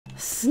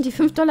Das sind die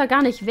 5 Dollar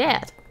gar nicht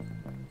wert.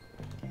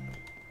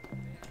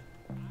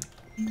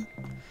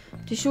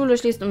 Die Schule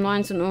schließt um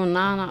 19 Uhr und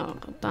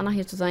danach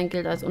hier zu sein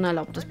gilt als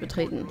unerlaubtes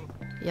Betreten.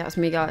 Ja, ist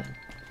mir egal.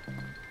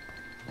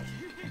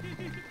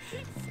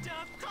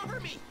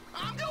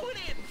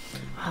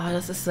 Ah,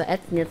 das ist so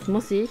ätzend. Jetzt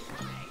muss ich...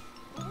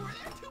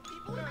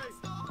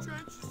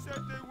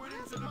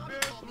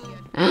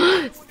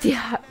 Sie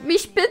hat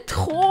mich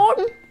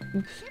betrogen.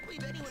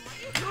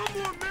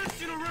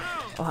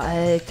 Oh,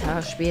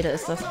 alter Schwede,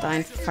 ist das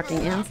dein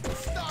fucking Ernst?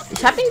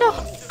 Ich hab ihn doch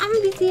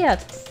anvisiert.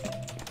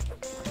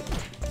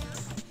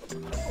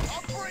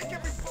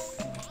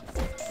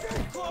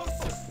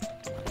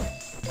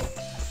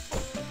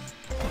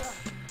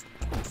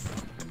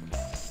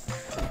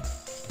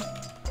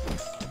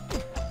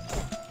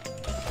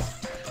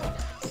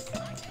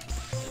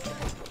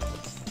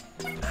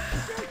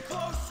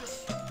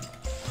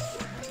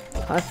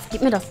 Was?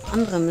 Gib mir das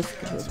andere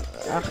Mistgefühl.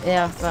 Ach,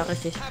 er war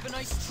richtig.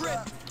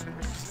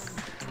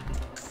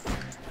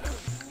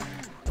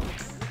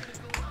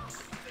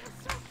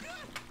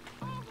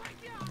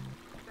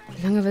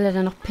 Wie lange will er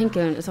denn noch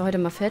pinkeln? Ist er heute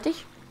mal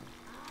fertig?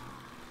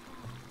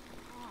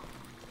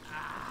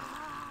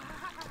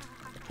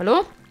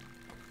 Hallo?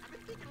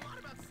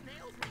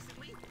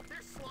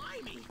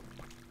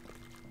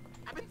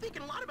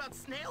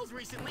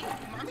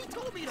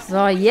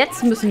 So,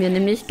 jetzt müssen wir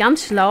nämlich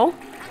ganz schlau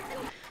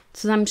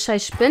zu seinem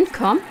scheiß Spind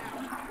kommen,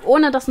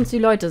 ohne dass uns die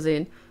Leute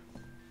sehen.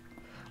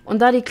 Und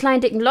da die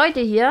kleinen dicken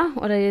Leute hier,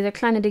 oder der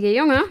kleine dicke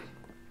Junge,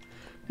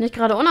 nicht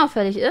gerade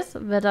unauffällig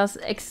ist, wird das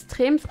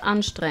extrem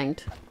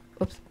anstrengend.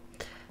 Ups.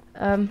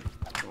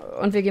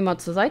 Und wir gehen mal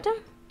zur Seite.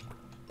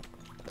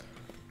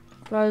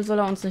 Weil soll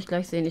er uns nicht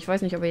gleich sehen. Ich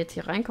weiß nicht, ob er jetzt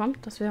hier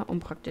reinkommt. Das wäre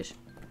unpraktisch.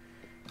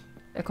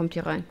 Er kommt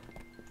hier rein.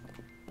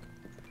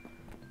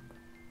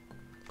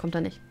 Kommt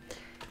er nicht.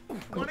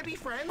 Gut.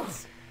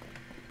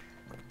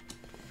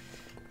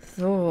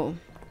 So.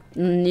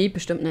 Nee,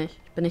 bestimmt nicht.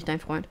 Ich bin nicht dein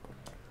Freund.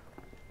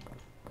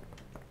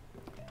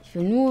 Ich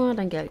will nur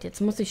dein Geld. Jetzt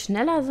muss ich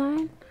schneller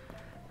sein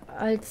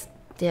als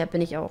der.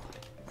 Bin ich auch.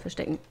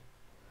 Verstecken.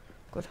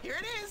 Gut.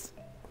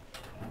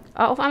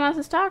 Ah, auf einmal ist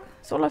es Tag.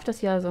 So läuft das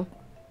hier also.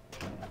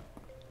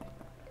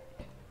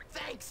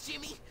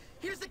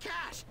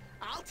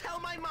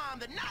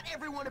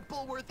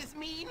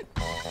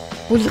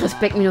 Bulli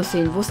Respekt minus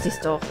 10. Wusste ich's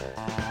doch.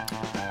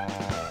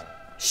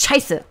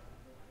 Scheiße.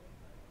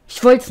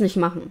 Ich wollte es nicht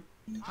machen.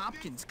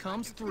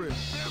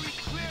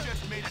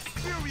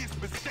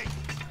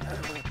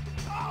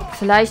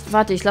 Vielleicht,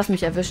 warte, ich lass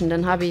mich erwischen,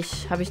 dann habe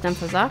ich dann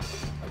versagt.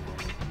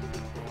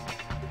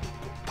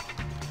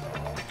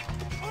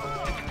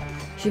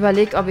 Ich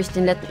überlege, ob ich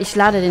ich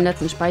lade den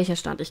letzten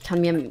Speicherstand. Ich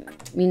kann mir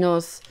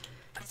minus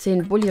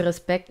 10 Bulli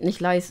Respekt nicht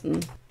leisten.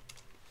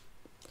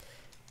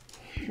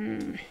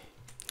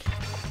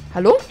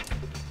 Hallo?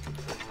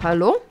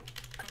 Hallo?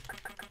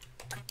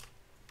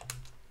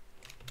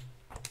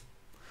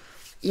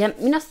 Ja,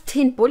 minus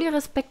 10 Bulli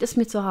Respekt ist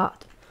mir zu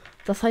hart.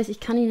 Das heißt, ich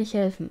kann Ihnen nicht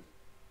helfen.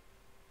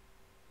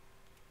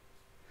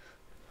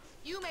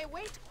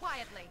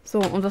 So,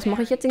 und was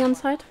mache ich jetzt die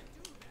ganze Zeit?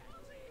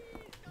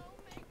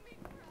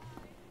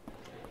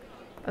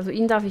 Also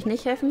Ihnen darf ich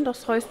nicht helfen.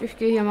 Das heißt, ich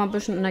gehe hier mal ein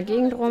bisschen in der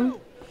Gegend rum.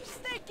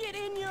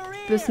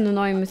 Bis eine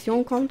neue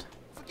Mission kommt.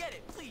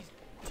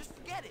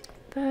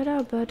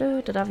 Da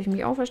darf ich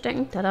mich auch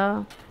verstecken.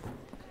 Tada.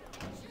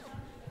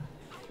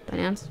 Dein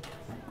Ernst?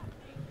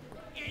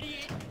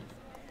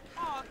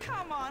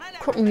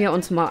 Gucken wir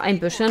uns mal ein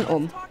bisschen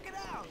um.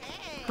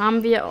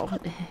 Haben wir auch...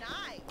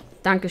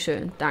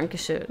 Dankeschön,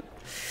 Dankeschön.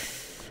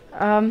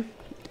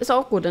 Ist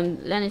auch gut, dann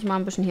lerne ich mal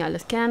ein bisschen hier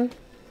alles kennen.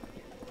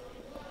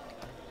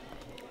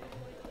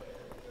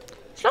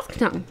 Schloss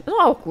knacken, ist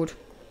auch gut.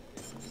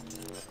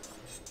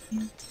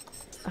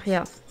 Ach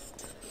ja.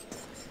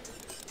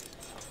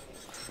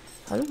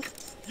 Hallo?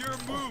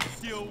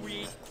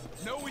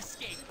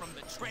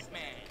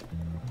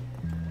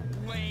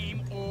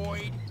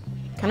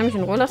 Kann er mich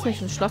in Ruhe lassen,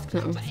 nicht das Schloss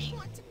knacken?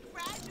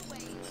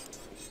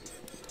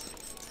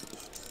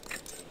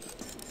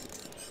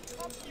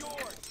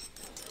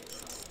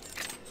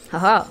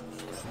 Haha.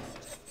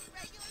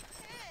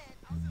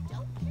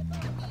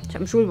 Ich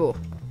habe ein Schulbuch.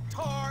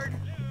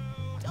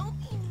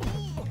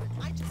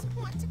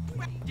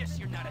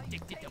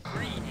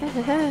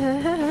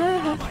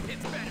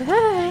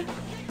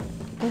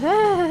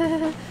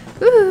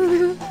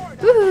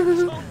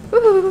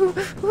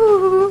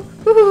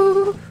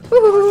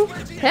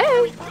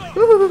 Hey.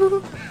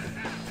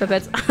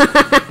 Verpetzt.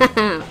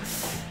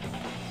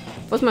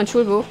 Wo ist mein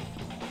Schulbuch? Ich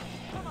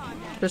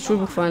habe das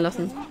Schulbuch fallen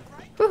lassen.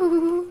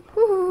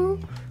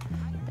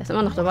 Er ist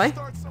immer noch dabei.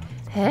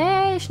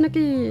 Hey,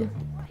 Schnucki.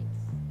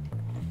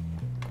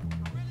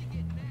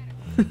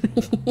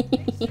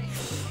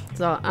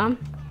 So,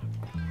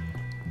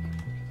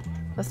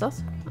 was ist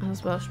das? Ah,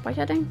 das war das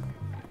Speicherding.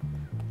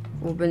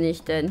 Wo bin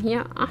ich denn?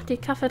 Hier? Ach, die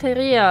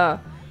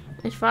Cafeteria.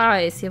 Ich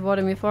weiß, hier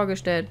wurde mir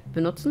vorgestellt.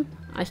 Benutzen?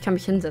 Ah, ich kann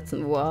mich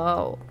hinsetzen.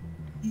 Wow.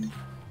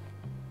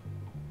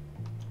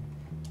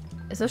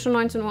 Ist es schon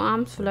 19 Uhr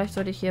abends? Vielleicht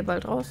sollte ich hier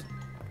bald raus.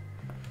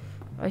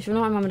 Aber ich will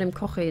noch einmal mit dem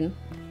Koch reden.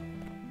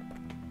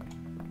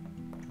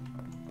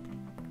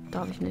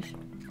 Darf ich nicht.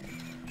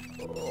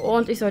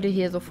 Und ich sollte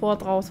hier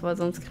sofort raus, weil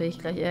sonst kriege ich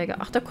gleich Ärger.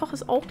 Ach, der Koch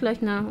ist auch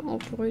gleich eine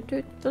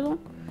Autorität.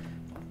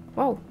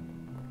 Wow.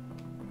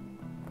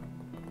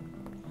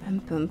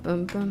 Bum,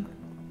 bum, bum.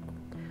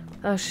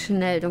 Ist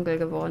schnell dunkel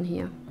geworden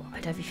hier. Oh,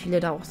 Alter, wie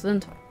viele da auch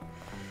sind.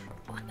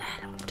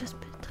 Unerlaubtes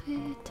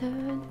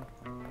Betreten.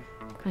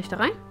 Kann ich da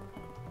rein?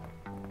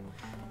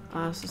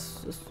 Ah, es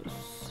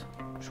ist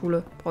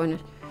Schule. Brauche ich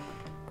nicht.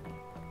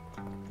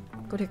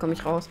 Gut, hier komme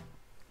ich raus.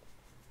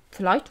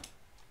 Vielleicht.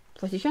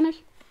 Weiß ich ja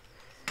nicht.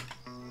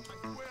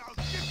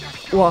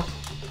 Oh.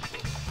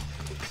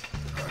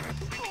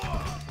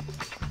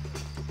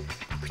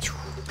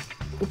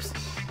 Ups.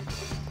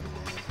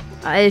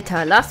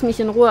 Alter, lass mich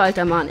in Ruhe,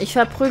 alter Mann. Ich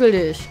verprügel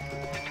dich.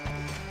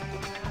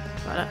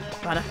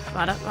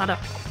 Warte.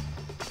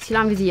 Ziel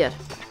anvisiert.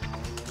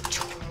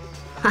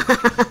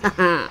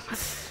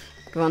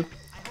 Gewonnen.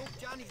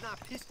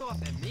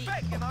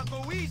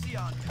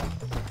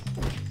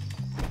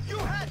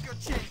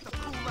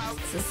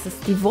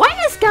 Die wollen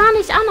es gar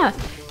nicht, Anna.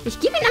 Ich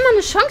gebe ihnen immer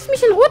eine Chance,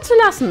 mich in Ruhe zu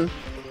lassen.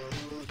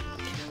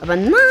 Aber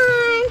nein.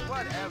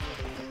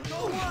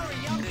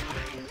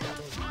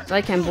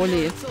 Sei kein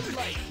Bulli.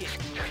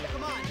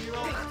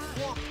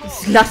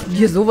 Sie lassen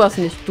dir sowas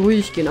nicht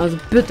durchgehen. Also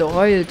bitte,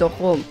 heul doch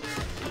rum.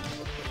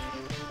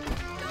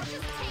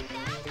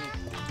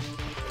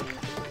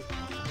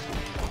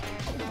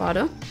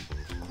 Warte.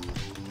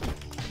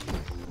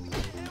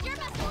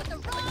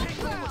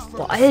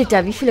 Boah,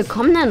 Alter, wie viele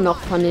kommen denn noch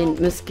von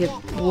den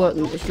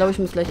Missgeburten? Ich glaube, ich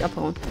muss gleich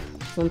abhauen.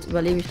 Sonst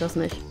überlebe ich das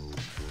nicht.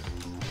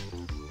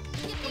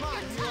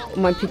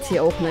 Und mein PC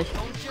auch nicht.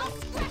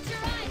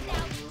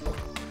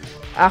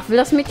 Ach, will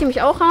das Mädchen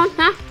mich auch hauen?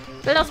 Ha?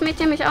 Will das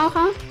Mädchen mich auch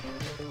hauen?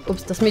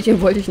 Ups, das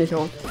Mädchen wollte ich nicht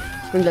hauen.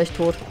 Ich bin gleich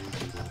tot.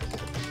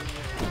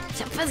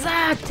 Ich hab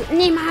versagt.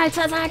 Niemals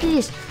versag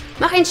ich.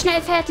 Mach ihn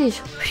schnell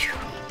fertig.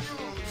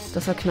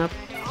 Das war knapp.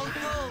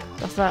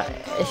 Das war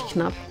echt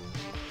knapp.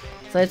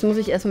 So, jetzt muss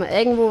ich erstmal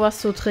irgendwo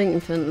was zu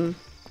trinken finden.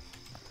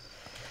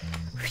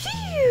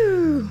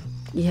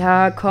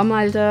 Ja, komm,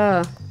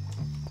 Alter.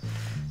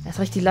 Erst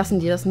recht, die lassen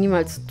die das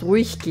niemals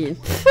durchgehen.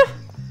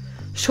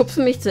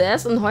 Schubsen mich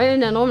zuerst und heulen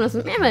dann rum. Das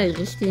sind mir mal die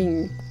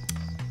richtigen.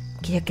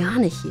 Geht ja gar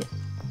nicht hier.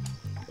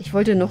 Ich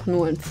wollte noch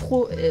nur in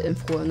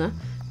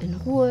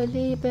Ruhe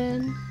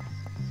leben.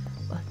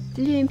 Und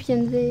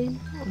Blümchen sehen.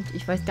 Und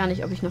ich weiß gar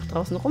nicht, ob ich noch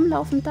draußen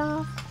rumlaufen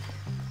darf.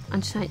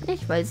 Anscheinend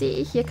nicht, weil sehe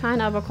ich hier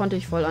keiner, aber konnte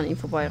ich voll an ihm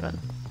vorbeirennen.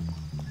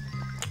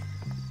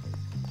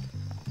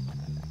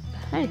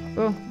 Hey,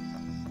 oh.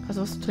 Hast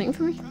du was zu trinken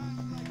für mich?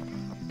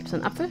 Gibt es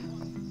einen Apfel?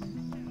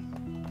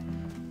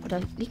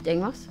 Oder liegt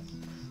irgendwas?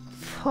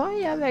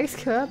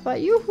 Feuerwerkskörper,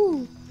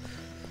 juhu!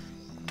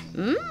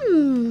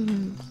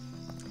 Mmh.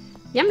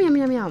 Yum, yum,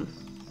 yum, yum.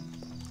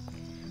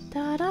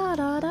 Da, da,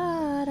 da,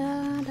 da,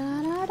 da,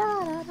 da, da,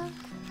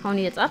 da. Hauen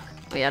die jetzt ab?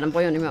 Oh ja, dann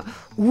brauche ich auch nicht mehr.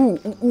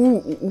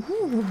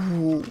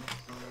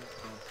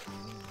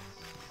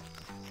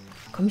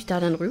 Komme ich da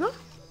dann rüber?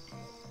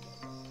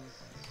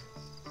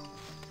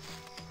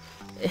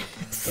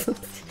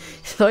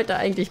 Ich sollte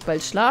eigentlich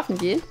bald schlafen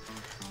gehen.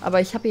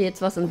 Aber ich habe hier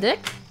jetzt was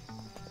entdeckt.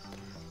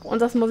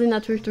 Und das muss ich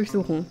natürlich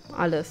durchsuchen.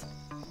 Alles.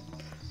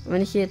 Und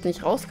wenn ich hier jetzt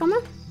nicht rauskomme,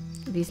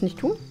 wie ich es nicht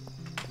tue,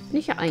 bin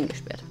ich ja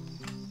eingesperrt.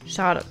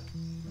 Schade.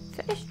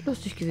 Wäre echt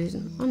lustig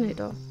gewesen. Oh ne,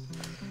 da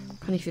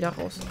kann ich wieder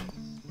raus.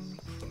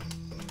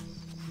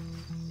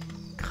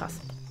 Krass.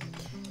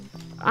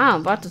 Ah,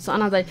 warte, zur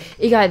anderen Seite.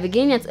 Egal, wir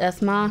gehen jetzt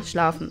erstmal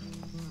schlafen.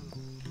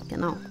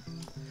 Genau.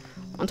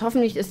 Und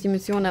hoffentlich ist die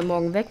Mission dann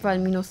morgen weg, weil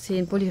minus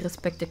 10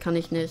 Bulli-Respekte kann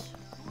ich nicht.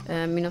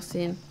 Minus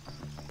 10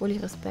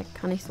 Bulli-Respekt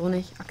kann ich so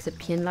nicht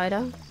akzeptieren,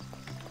 leider.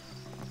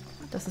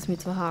 Das ist mir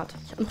zu hart.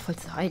 Ich habe noch voll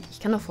Zeit. Ich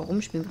kann doch vor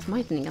rumspielen. Was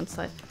mache ich denn die ganze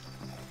Zeit?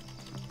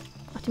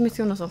 Ach, die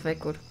Mission ist auch weg.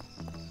 Gut.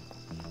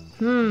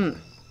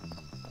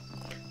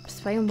 Bis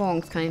 2 Uhr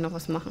morgens kann ich noch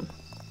was machen.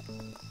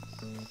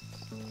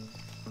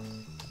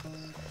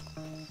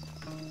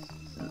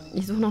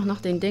 Ich suche noch nach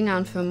den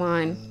Dingern für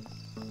meinen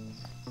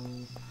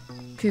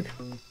Typ.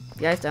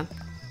 Wie heißt er?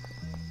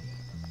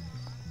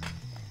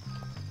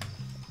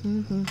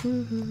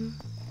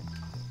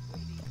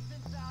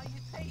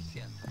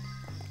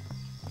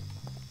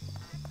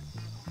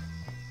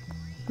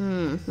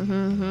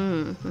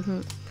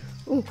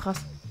 Krass.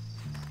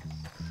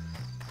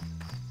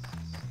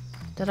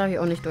 Da darf ich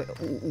auch nicht durch.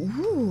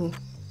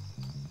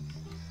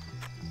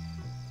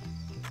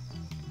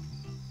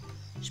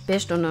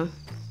 Sperrstunde.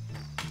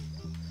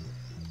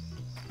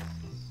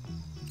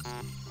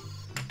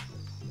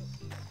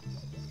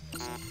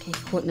 Okay,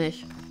 ich gut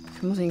nicht.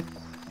 Ich muss ihn.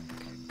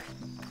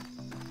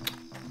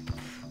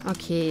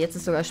 Okay, jetzt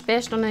ist sogar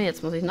Sperrstunde.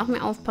 Jetzt muss ich noch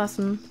mehr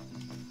aufpassen.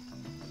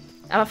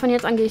 Aber von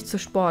jetzt an gehe ich zu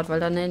Sport, weil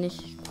dann lerne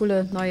ich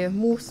coole neue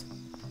Moves.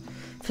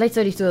 Vielleicht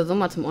sollte ich so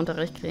mal zum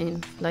Unterricht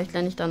kriegen. Vielleicht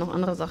lerne ich da noch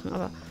andere Sachen,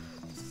 aber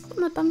das ist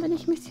immer dann, wenn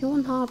ich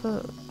Mission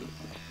habe.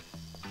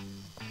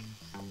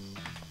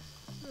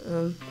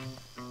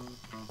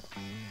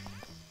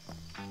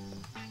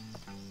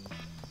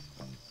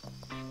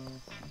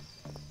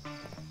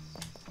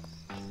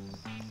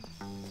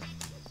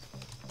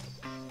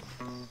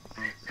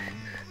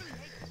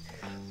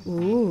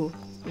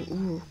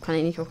 Kann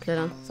ich nicht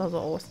hochklettern. Sah so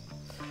aus.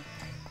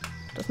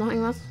 Das noch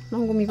irgendwas? Noch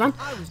ein Gummiband?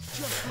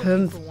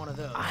 5.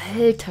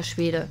 Alter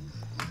Schwede.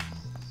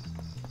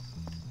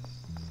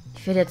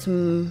 Ich werde jetzt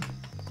zum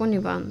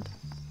Gummiband.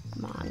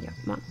 Mann, ja,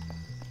 Mann.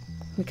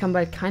 Mir kann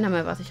bald keiner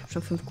mehr was. Ich habe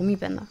schon 5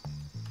 Gummibänder.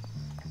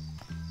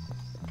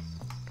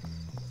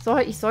 So,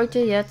 ich sollte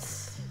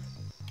jetzt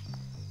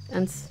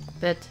ins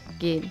Bett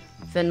gehen,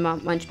 wenn mal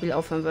mein Spiel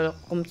aufhören würde,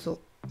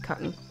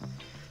 rumzukacken.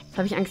 Jetzt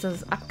habe ich Angst, dass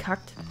es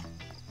abkackt.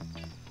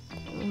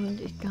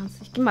 Und ich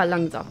gehe mal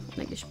langsam. Und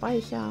dann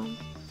gespeichert.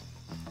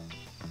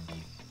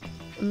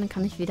 Und dann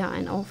kann ich wieder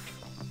einen auf.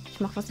 Ich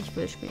mache, was ich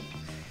will, spielen.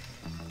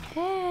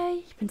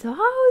 Hey, ich bin zu Hause.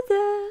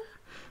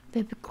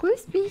 Wer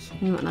begrüßt mich?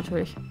 Niemand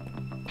natürlich.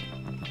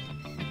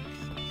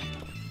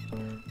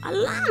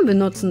 Alarm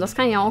benutzen. Das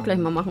kann ich ja auch gleich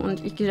mal machen.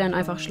 Und ich gehe dann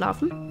einfach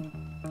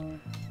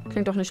schlafen.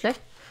 Klingt doch nicht schlecht.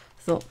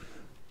 So.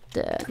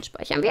 Dann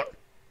speichern wir.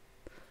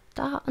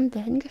 Da und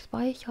dann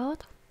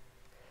gespeichert.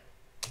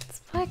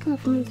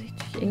 2,65.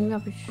 Irgendwie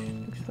habe ich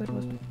nichts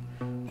weiteres.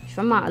 Ich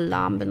will mal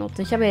Alarm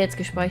benutzen. Ich habe ja jetzt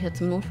gespeichert.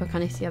 Zum Notfall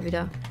kann ich sie ja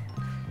wieder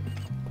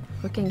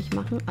rückgängig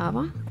machen.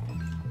 Aber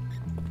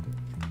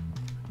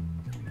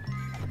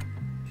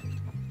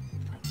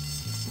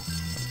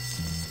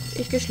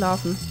ich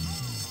geschlafen.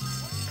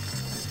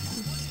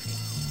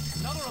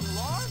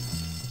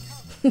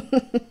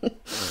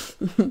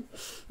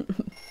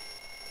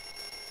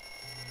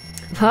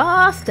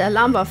 Was? Der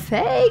Alarm war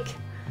fake?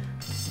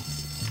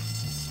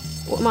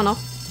 Oh, immer noch.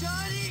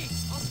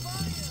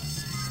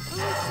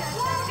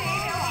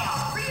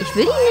 Ich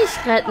will ihn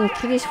nicht retten.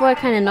 Kriege ich vorher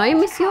keine neue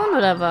Mission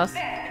oder was?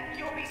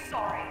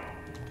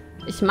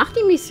 Ich mach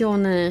die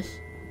Mission nicht.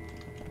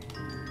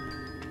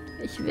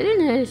 Ich will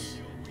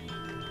nicht.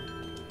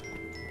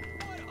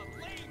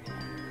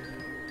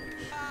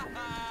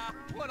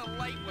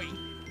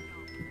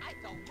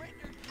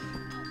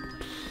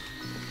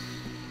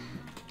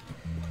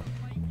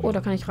 Oh, da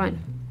kann ich rein.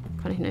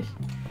 Kann ich nicht.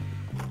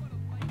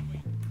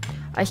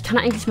 Aber ich kann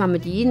eigentlich mal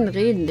mit jedem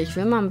reden. Ich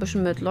will mal ein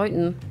bisschen mit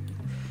Leuten.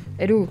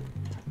 Ey, du.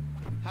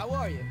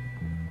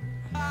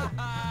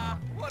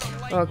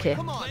 Okay.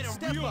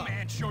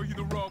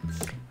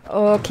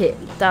 Okay,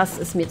 das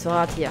ist mir zu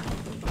hart hier.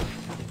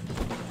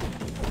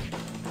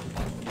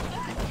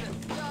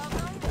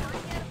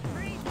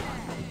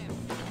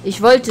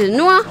 Ich wollte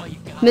nur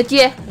mit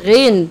dir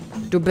reden,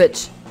 du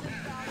Bitch.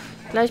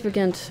 Gleich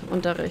beginnt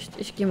Unterricht.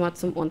 Ich gehe mal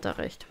zum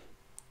Unterricht.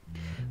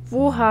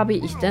 Wo habe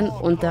ich denn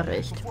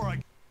Unterricht?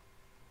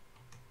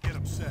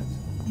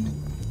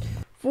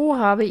 Wo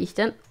habe ich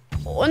denn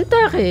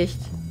Unterricht?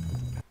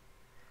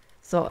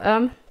 So,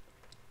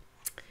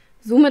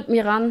 zoom mit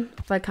mir ran,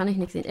 weil kann ich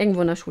nicht sehen.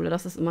 Irgendwo in der Schule,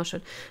 das ist immer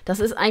schön. Das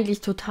ist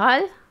eigentlich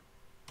total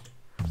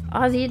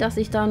assi, dass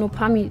ich da nur ein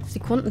paar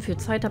Sekunden für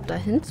Zeit habe, da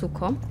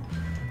hinzukommen.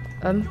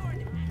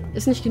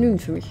 Ist nicht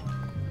genügend für mich.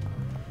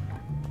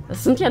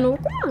 Das sind ja nur...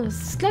 Oh,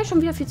 das ist gleich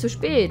schon wieder viel zu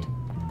spät.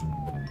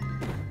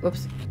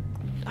 Ups.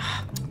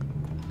 Ach,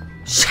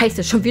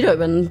 Scheiße, schon wieder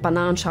über eine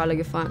Bananenschale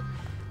gefallen.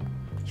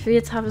 Ich will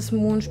jetzt Harvest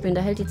Moon spielen.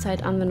 Da hält die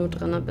Zeit an, wenn du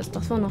drin bist.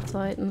 Das waren noch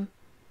Zeiten.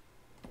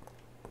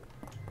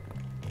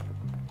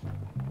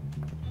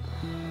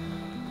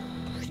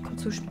 Ich komme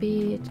zu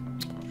spät.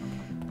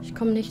 Ich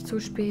komme nicht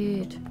zu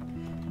spät.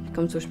 Ich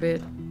komme zu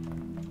spät.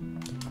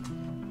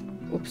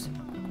 Ups.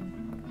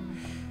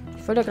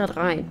 Ich wollte da gerade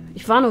rein.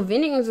 Ich war nur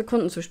wenigen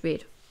Sekunden zu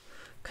spät.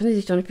 Können Sie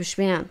sich doch nicht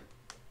beschweren.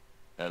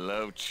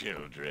 Hello,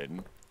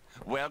 children.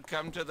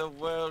 Welcome to the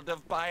world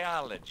of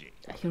biology.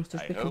 I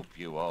hope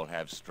you all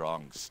have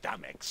strong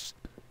stomachs.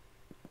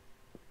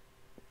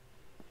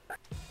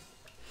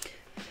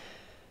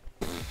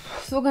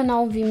 So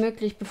genau wie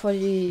möglich, bevor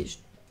die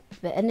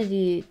beende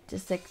die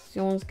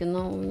Dissektion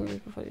genau wie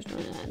möglich, bevor die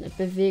eine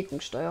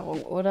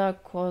Bewegungssteuerung oder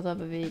Cursor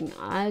bewegen.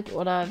 Alt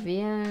oder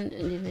wählen,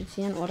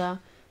 identifizieren oder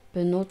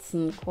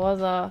benutzen.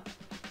 Cursor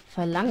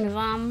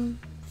verlangsamen,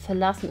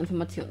 verlassen,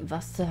 Informationen.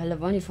 Was zur Hölle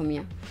wollen die von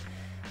mir?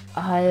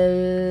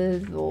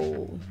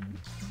 Also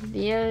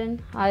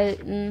wählen,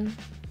 halten,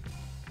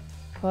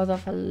 Cursor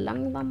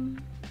verlangsamen,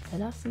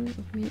 verlassen.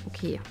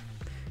 Okay,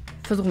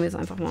 versuchen wir es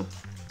einfach mal.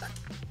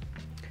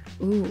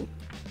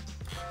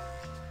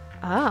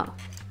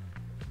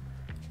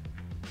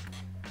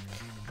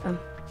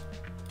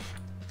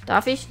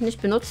 Darf ich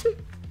nicht benutzen?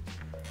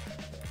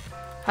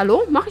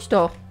 Hallo? Mach ich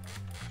doch.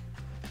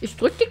 Ich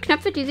drücke die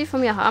Knöpfe, die sie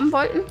von mir haben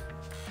wollten.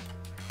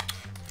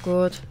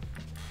 Gut.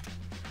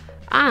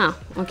 Ah,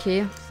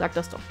 okay. Sag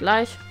das doch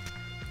gleich.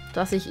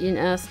 Dass ich ihn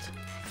erst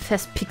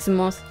festpixen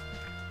muss,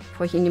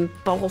 bevor ich ihn den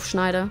Bauch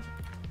aufschneide.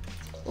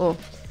 Oh.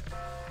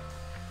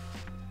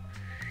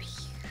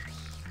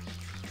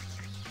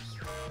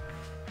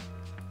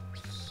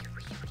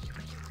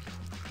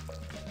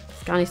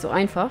 Ist gar nicht so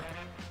einfach.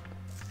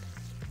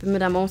 Bin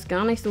mit der Maus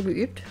gar nicht so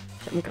geübt.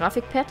 Ich habe ein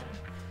Grafikpad.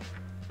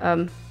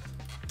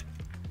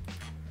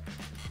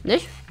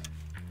 Nicht?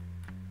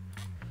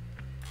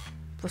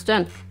 Was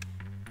denn?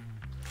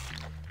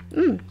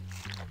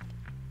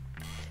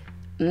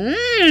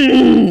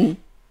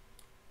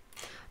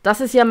 Das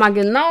ist ja mal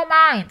genau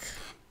meins.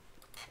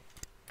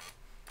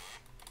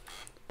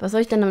 Was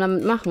soll ich denn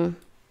damit machen?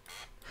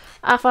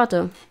 Ach,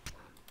 warte.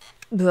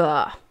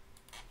 Boah.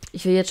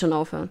 Ich will jetzt schon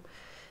aufhören.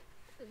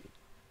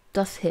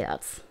 Das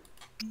Herz.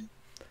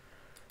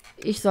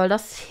 Ich soll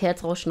das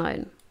Herz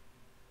rausschneiden.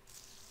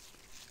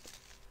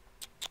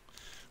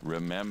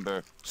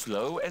 Remember,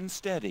 slow and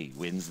steady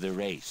wins the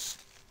race.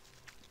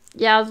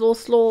 Ja, so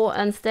slow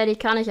and steady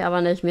kann ich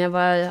aber nicht mehr,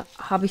 weil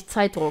habe ich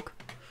Zeitdruck.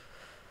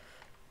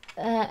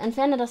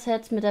 Entferne das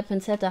Herz mit der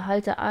Pinzette,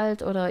 halte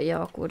Alt oder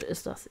ja, gut,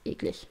 ist das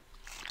eklig.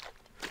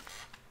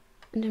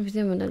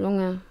 Identifizieren mit der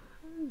Lunge.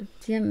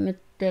 Identifizieren mit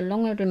der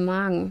Lunge den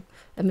Magen.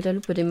 Mit der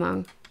Lupe den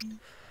Magen.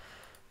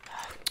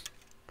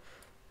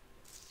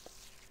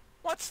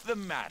 What's the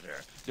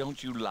matter?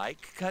 Don't you like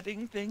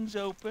cutting things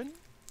open?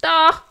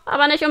 Doch,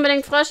 aber nicht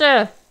unbedingt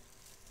Frösche.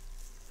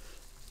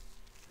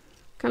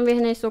 Können wir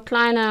hier nicht so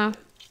kleine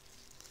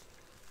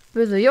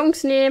böse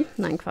Jungs nehmen?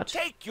 Nein, Quatsch.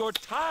 Take your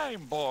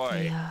time,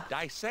 boy. Ja.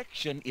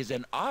 Dissection is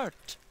an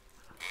art.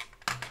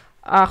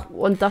 Ach,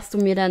 und dass du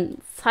mir dann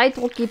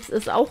Zeitdruck gibst,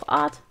 ist auch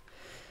Art?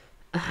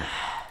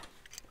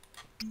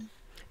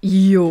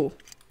 Jo.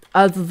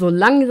 Also so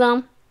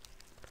langsam.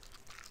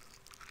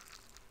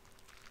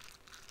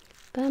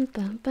 Bam,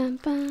 bam, bam,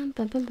 bam,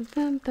 bam, bam,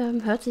 bam,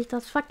 bam. Hört sich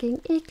das fucking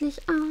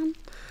eklig an.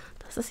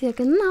 Das ist hier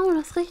genau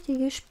das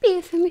richtige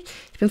Spiel für mich.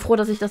 Ich bin froh,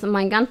 dass ich das in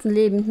meinem ganzen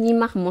Leben nie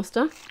machen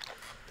musste.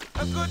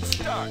 A good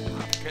start,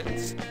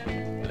 Hopkins.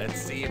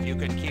 Let's see if you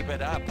can keep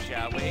it up,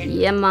 shall we?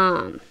 Yeah,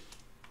 man.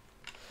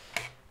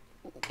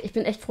 Ich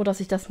bin echt froh, dass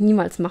ich das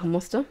niemals machen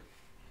musste.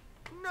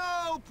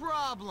 No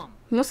problem.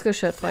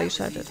 Muskelshirt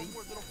freigeschaltet.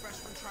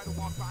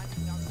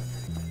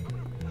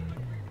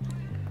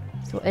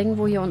 So,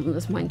 irgendwo hier unten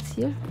ist mein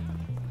Ziel.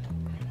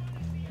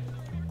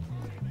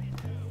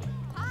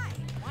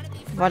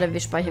 Warte, wir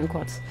speichern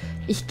kurz.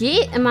 Ich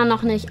gehe immer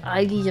noch nicht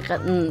Algi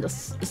retten.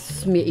 Das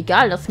ist mir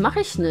egal, das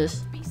mache ich nicht.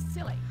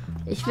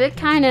 Ich will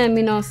keine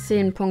minus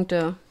 10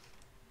 Punkte.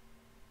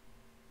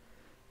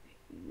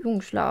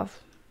 Jugendschlaf.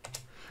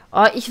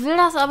 Oh, ich will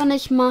das aber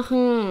nicht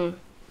machen.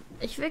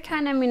 Ich will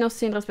keine minus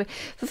 10 Respekt.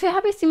 Wofür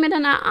habe ich sie mir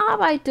denn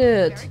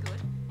erarbeitet?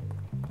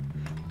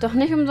 Doch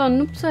nicht, um so einem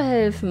Noob zu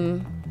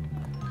helfen.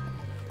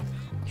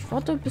 Ich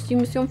warte, bis die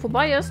Mission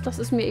vorbei ist. Das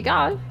ist mir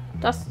egal.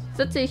 Das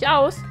sitze ich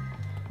aus.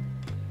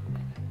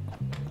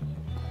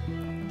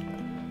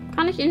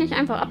 Kann ich ihn nicht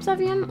einfach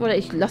abservieren? Oder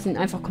ich lasse ihn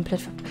einfach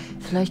komplett...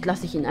 Vielleicht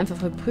lasse ich ihn einfach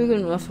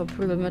verprügeln oder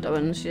verprügeln mit.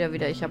 Aber dann steht er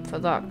wieder, ich habe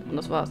versagt. Und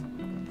das war's.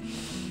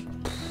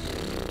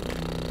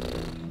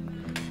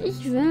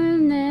 Ich will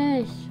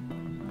nicht.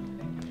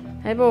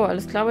 Hey Bo,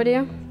 alles klar bei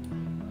dir?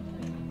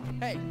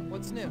 Hey,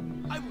 what's new?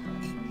 I will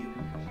eat you.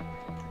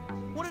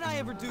 What did I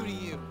ever do to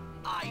you?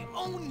 I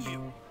own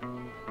you.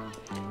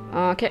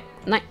 Okay,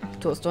 nein,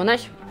 tust du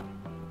nicht.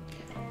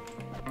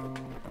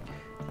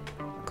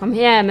 Komm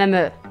her,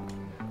 Memme.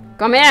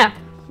 Komm her.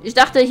 Ich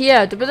dachte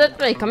hier, du besitzt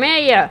mich. Komm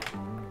her hier.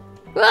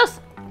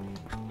 Was?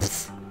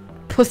 Psst.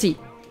 Pussy.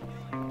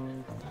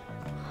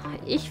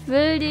 Ich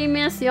will die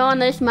Mission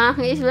nicht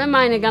machen. Ich will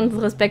meine ganzen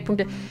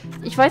Respektpunkte.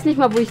 Ich weiß nicht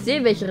mal, wo ich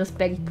sehe, welche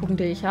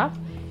Respektpunkte ich habe.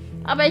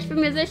 Aber ich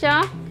bin mir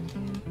sicher,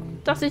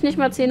 dass ich nicht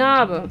mal 10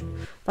 habe.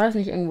 War das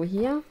nicht irgendwo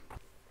hier?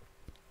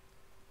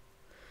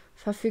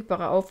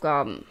 Verfügbare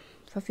Aufgaben.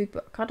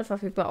 Karte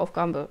verfügbare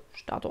Aufgaben.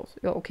 Status.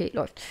 Ja, okay,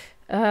 läuft.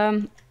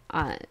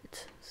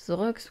 Alt.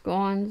 Zurück,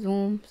 scrollen,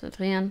 zoom,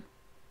 zentrieren.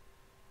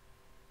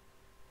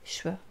 Ich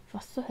schwöre,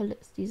 was zur Hölle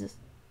ist dieses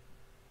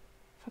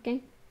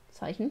fucking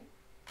Zeichen?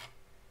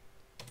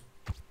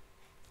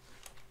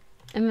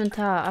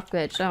 Inventar,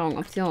 Upgrade, Steuerung,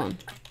 Option.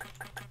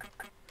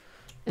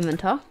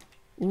 Inventar.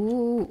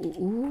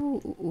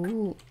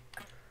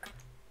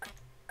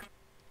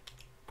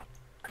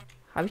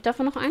 Habe ich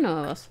davon noch eine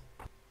oder was?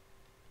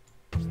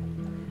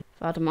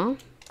 Warte mal.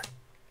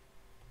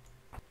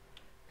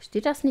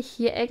 Steht das nicht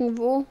hier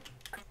irgendwo?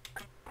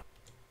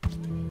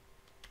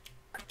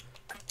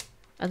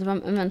 Also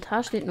beim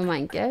Inventar steht nur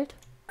mein Geld.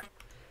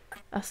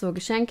 Ach so,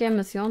 Geschenke,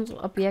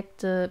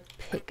 Missionsobjekte,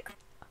 Pick.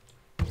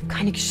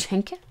 Keine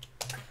Geschenke?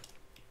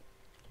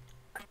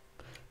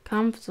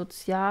 Kampf,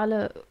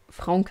 soziale,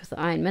 Frauenküsse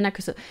ein,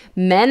 Männerküsse.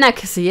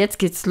 Männerküsse, jetzt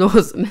geht's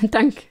los.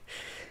 Dank.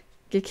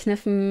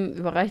 Gekniffen,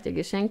 überreichte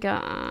Geschenke.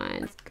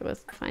 1,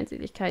 größte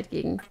Feindseligkeit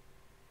gegen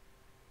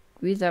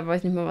Visa,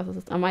 weiß nicht mehr, was das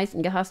ist. Am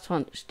meisten gehasst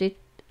von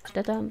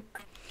Städtern.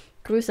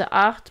 Grüße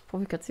 8,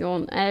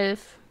 Provokation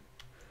 11.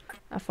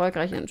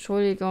 Erfolgreiche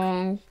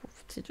Entschuldigung.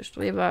 Provozierte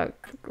Streber,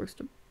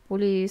 größte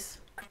Bullies.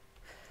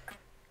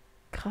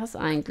 Krass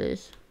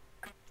eigentlich.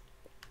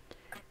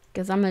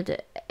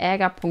 Gesammelte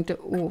Ärgerpunkte.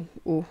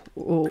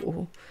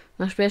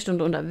 Nach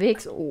Sperrstunde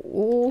unterwegs.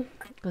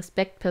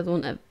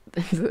 Respektperson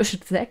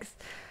erwischt 6.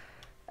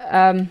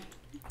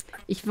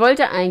 Ich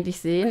wollte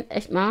eigentlich sehen,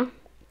 echt mal.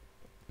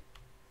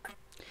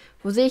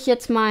 Wo sehe ich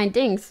jetzt mein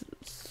Dings?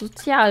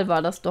 Sozial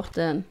war das doch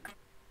denn.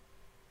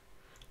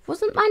 Wo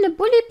sind meine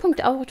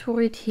Bully-Punkte?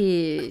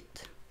 Autorität.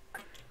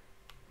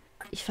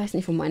 Ich weiß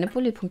nicht, wo meine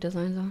Bully-Punkte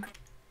sein sollen.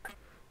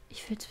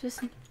 Ich will es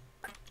wissen.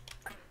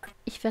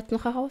 Ich werde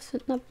noch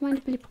herausfinden, ob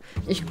meine Bully-Punkte...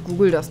 Ich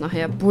google das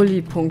nachher.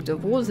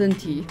 Bully-Punkte. Wo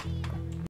sind die?